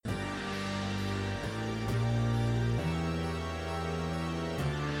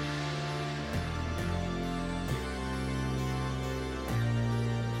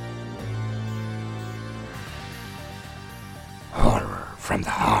from the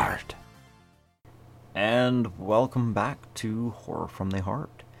Heart. And welcome back to Horror from the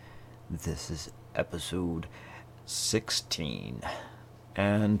Heart. This is episode 16.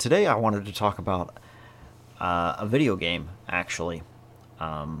 And today I wanted to talk about a video game, actually.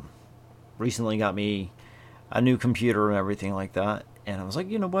 Recently got me a new computer and everything like that. And I was like,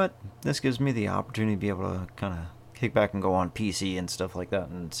 you know what? This gives me the opportunity to be able to kind of kick back and go on PC and stuff like that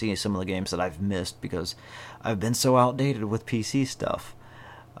and see some of the games that I've missed because I've been so outdated with PC stuff.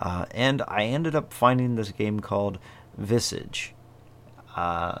 And I ended up finding this game called Visage.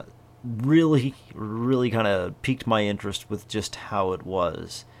 Really kind of piqued my interest with just how it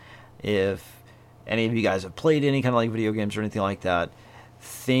was. If any of you guys have played any kind of like video games or anything like that,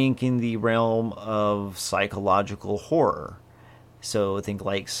 think in the realm of psychological horror. So think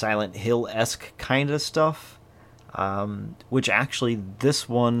like Silent Hill-esque kind of stuff. Which actually this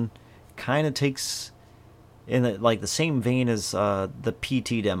one kind of takes in the same vein as the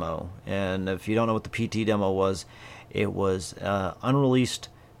PT demo. And if you don't know what the PT demo was, it was unreleased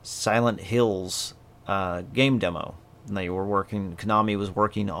Silent Hills game demo. Konami was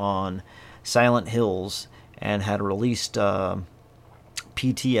working on Silent Hills and had released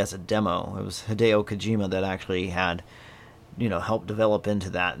PT as a demo. It was Hideo Kojima that actually had, helped develop into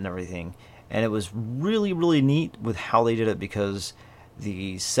that and everything. And it was really, really neat with how they did it because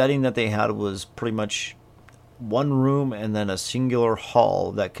the setting that they had was pretty much one room and then a singular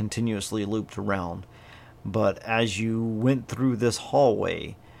hall that continuously looped around. But as you went through this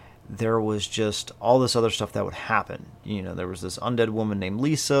hallway, there was just all this other stuff that would happen. There was this undead woman named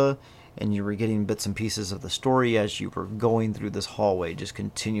Lisa, and you were getting bits and pieces of the story as you were going through this hallway, just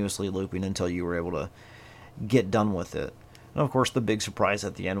continuously looping until you were able to get done with it. And of course, the big surprise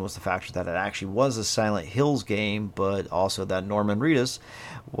at the end was the fact that it actually was a Silent Hills game, but also that Norman Reedus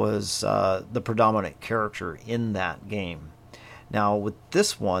was the predominant character in that game. Now, with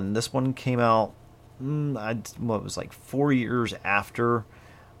this one came out, 4 years after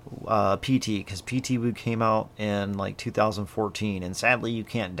PT, because PT came out in 2014, and sadly you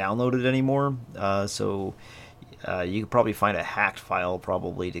can't download it anymore, so you could probably find a hacked file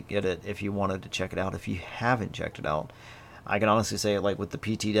probably to get it if you wanted to check it out if you haven't checked it out. I can honestly say, with the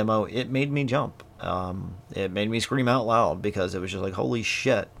PT demo, it made me jump. It made me scream out loud because it was just holy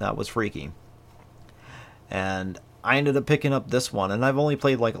shit, that was freaky. And I ended up picking up this one, and I've only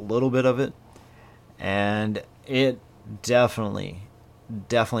played a little bit of it, and it definitely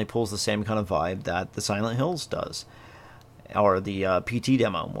pulls the same kind of vibe that the Silent Hills does, or the PT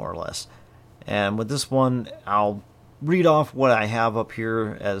demo, more or less. And with this one, I'll read off what I have up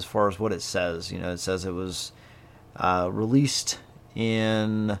here as far as what it says. It says it was released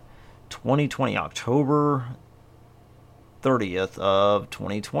in 2020, October 30th of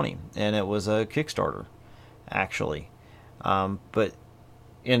 2020, and it was a Kickstarter, actually. But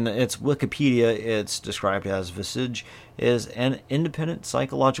in its Wikipedia, it's described as Visage is an independent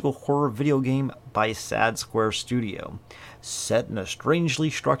psychological horror video game by Sad Square Studio, set in a strangely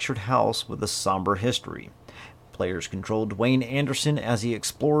structured house with a somber history. Players control Dwayne Anderson as he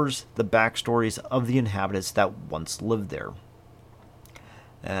explores the backstories of the inhabitants that once lived there.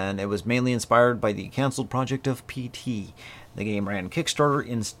 And it was mainly inspired by the canceled project of PT. The game ran Kickstarter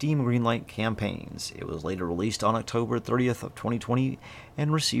and Steam Greenlight campaigns. It was later released on October 30th of 2020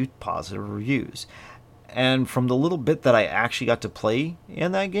 and received positive reviews. And from the little bit that I actually got to play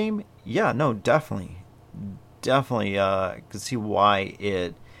in that game, definitely could see why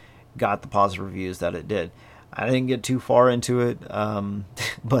it got the positive reviews that it did. I didn't get too far into it,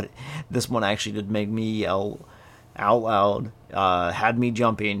 but this one actually did make me yell out loud, had me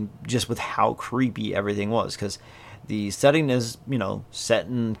jumping just with how creepy everything was, because the setting is, set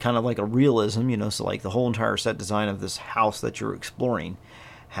in kind of like a realism, so the whole entire set design of this house that you're exploring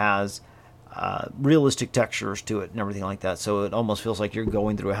has realistic textures to it and everything like that, so it almost feels like you're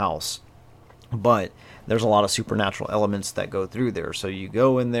going through a house. But there's a lot of supernatural elements that go through there, so you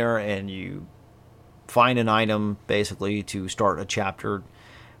go in there and you find an item basically to start a chapter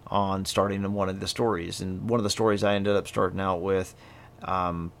on starting in one of the stories. And one of the stories I ended up starting out with,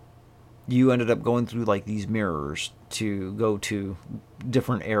 you ended up going through these mirrors to go to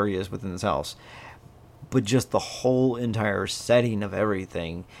different areas within this house. But just the whole entire setting of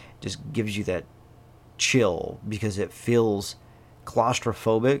everything just gives you that chill because it feels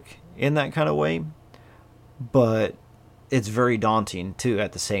claustrophobic in that kind of way. But it's very daunting too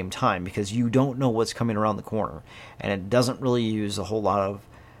at the same time because you don't know what's coming around the corner, and it doesn't really use a whole lot of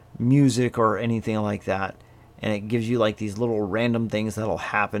music or anything like that, and it gives you these little random things that'll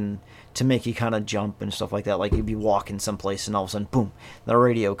happen to make you kind of jump and stuff like that. You'd be walking someplace and all of a sudden boom, the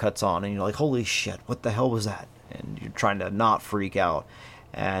radio cuts on and you're like, holy shit, what the hell was that? and you're trying to not freak out,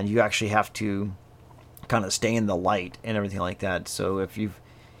 and you actually have to kind of stay in the light and everything like that. So if you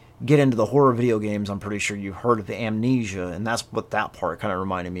get into the horror video games, I'm pretty sure you've heard of Amnesia, and that's what that part kind of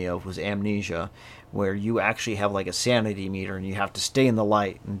reminded me of, was Amnesia, where you actually have like a sanity meter and you have to stay in the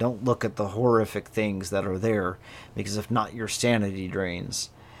light and don't look at the horrific things that are there, because if not, your sanity drains.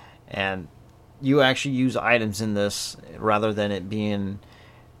 And you actually use items in this rather than it being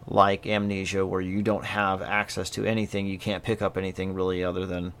like Amnesia where you don't have access to anything. You can't pick up anything really other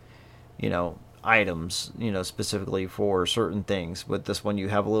than, items, specifically for certain things. With this one, you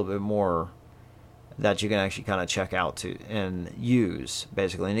have a little bit more that you can actually kind of check out to and use,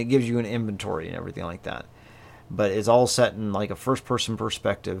 basically. And it gives you an inventory and everything like that. But it's all set in like a first-person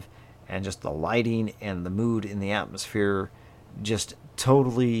perspective, and just the lighting and the mood in the atmosphere just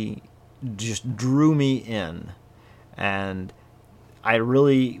totally just drew me in. And I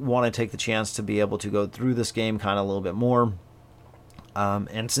really want to take the chance to be able to go through this game kind of a little bit more.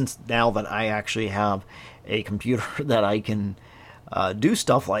 And since now that I actually have a computer that I can do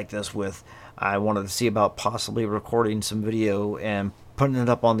stuff like this with, I wanted to see about possibly recording some video and putting it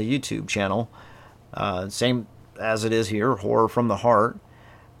up on the YouTube channel. Same as it is here, Horror from the Heart.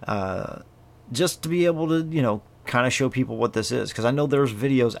 Just to be able to, kind of show people what this is. Because I know there's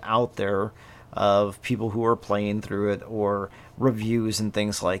videos out there of people who are playing through it or reviews and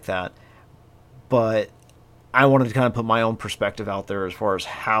things like that. But I wanted to kind of put my own perspective out there as far as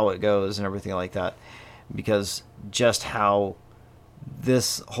how it goes and everything like that. Because just how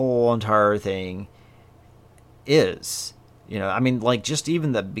this whole entire thing is, just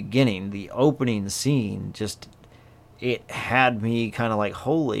even the beginning, the opening scene, just, it had me kind of like,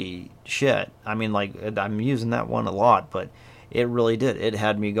 holy shit. I'm using that one a lot, but it really did. It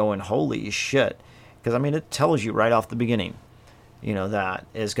had me going, holy shit. Because, it tells you right off the beginning, that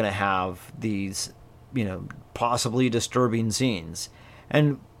is going to have these, possibly disturbing scenes.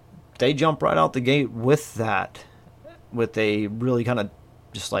 And they jump right out the gate with that, with a really kind of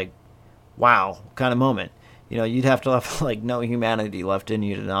just like, wow kind of moment. You'd have to have like no humanity left in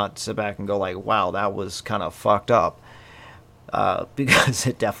you to not sit back and go like, wow, that was kind of fucked up. Because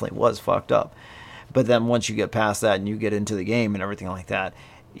it definitely was fucked up. But then once you get past that and you get into the game and everything like that,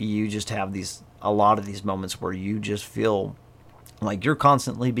 you just have a lot of these moments where you just feel like you're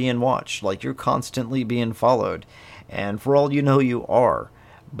constantly being watched, like you're constantly being followed. And for all you know, you are.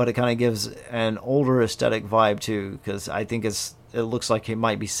 But it kind of gives an older aesthetic vibe too, because I think it looks like it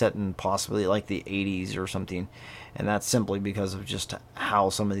might be set in possibly like the 80s or something. And that's simply because of just how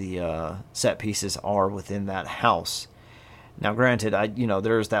some of the set pieces are within that house. Now, granted,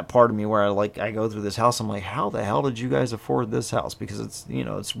 there's that part of me where I go through this house, I'm like, how the hell did you guys afford this house? Because it's,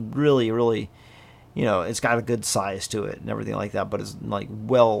 it's really, really, it's got a good size to it and everything like that, but it's like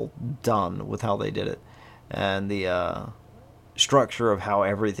well done with how they did it. And the structure of how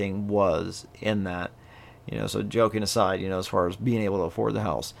everything was in that, so joking aside, as far as being able to afford the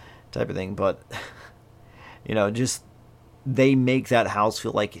house type of thing, but, just they make that house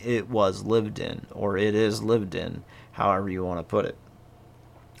feel like it was lived in, or it is lived in, however you want to put it.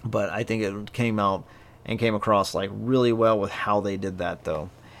 But I think it came across like really well with how they did that though.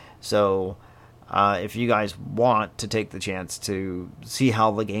 So if you guys want to take the chance to see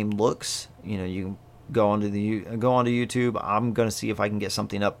how the game looks, you can go onto YouTube. I'm gonna see if I can get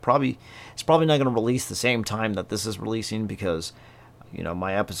something up. It's probably not gonna release the same time that this is releasing, because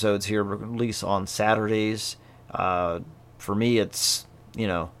my episodes here release on Saturdays. For me, it's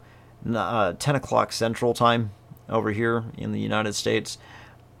 10 o'clock Central Time over here in the United States.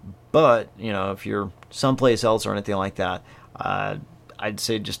 But if you're someplace else or anything like that, I'd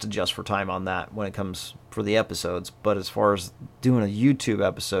say just adjust for time on that when it comes for the episodes. But as far as doing a YouTube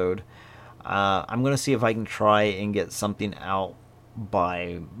episode, I'm going to see if I can try and get something out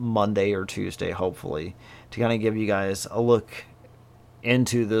by Monday or Tuesday, hopefully, to kind of give you guys a look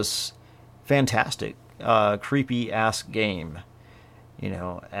into this fantastic, creepy-ass game.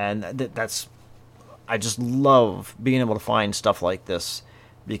 And that's... I just love being able to find stuff like this,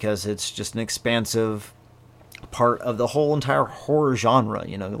 because it's just an expansive part of the whole entire horror genre.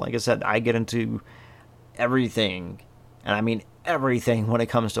 Like I said, I get into everything, and I mean everything when it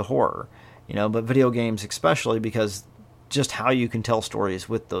comes to horror, but video games especially, because just how you can tell stories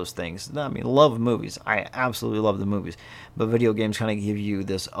with those things. Love movies. I absolutely love the movies, but video games kind of give you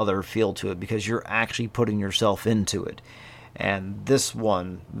this other feel to it, because you're actually putting yourself into it. And this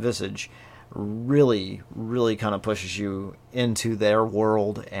one, Visage, really, really kind of pushes you into their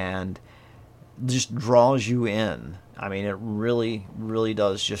world and just draws you in. It really, really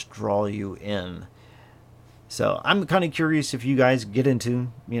does just draw you in. So I'm kind of curious if you guys get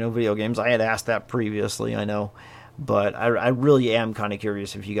into, video games. I had asked that previously, I know, but I really am kind of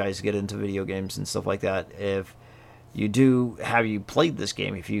curious if you guys get into video games and stuff like that. If you do, have you played this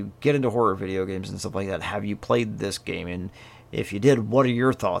game? If you get into horror video games and stuff like that, have you played this game? And if you did, what are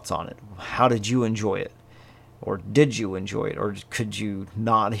your thoughts on it? How did you enjoy it? Or did you enjoy it? Or could you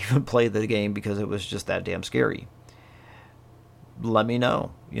not even play the game because it was just that damn scary? Let me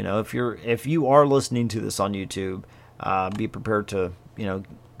know. If you are listening to this on YouTube, be prepared to,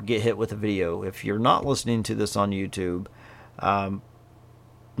 get hit with a video. If you're not listening to this on YouTube,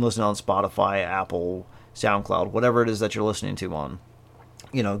 listen on Spotify, Apple, SoundCloud, whatever it is that you're listening to on.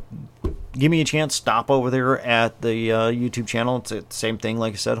 Give me a chance. Stop over there at the YouTube channel. It's the same thing,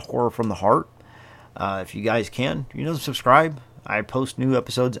 like I said, Horror from the Heart. If you guys can, subscribe. I post new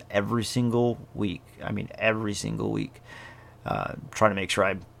episodes every single week. I mean, every single week. Try to make sure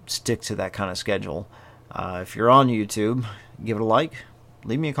I stick to that kind of schedule. If you're on YouTube, give it a like.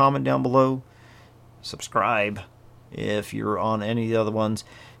 Leave me a comment down below. Subscribe. If you're on any of the other ones,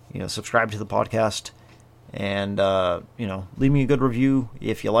 subscribe to the podcast. And, leave me a good review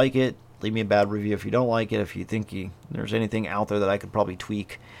if you like it. Leave me a bad review if you don't like it. If you think there's anything out there that I could probably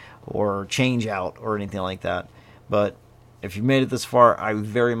tweak or change out or anything like that. But if you made it this far, I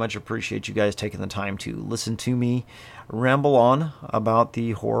very much appreciate you guys taking the time to listen to me ramble on about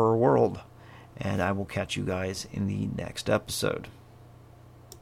the horror world. And I will catch you guys in the next episode.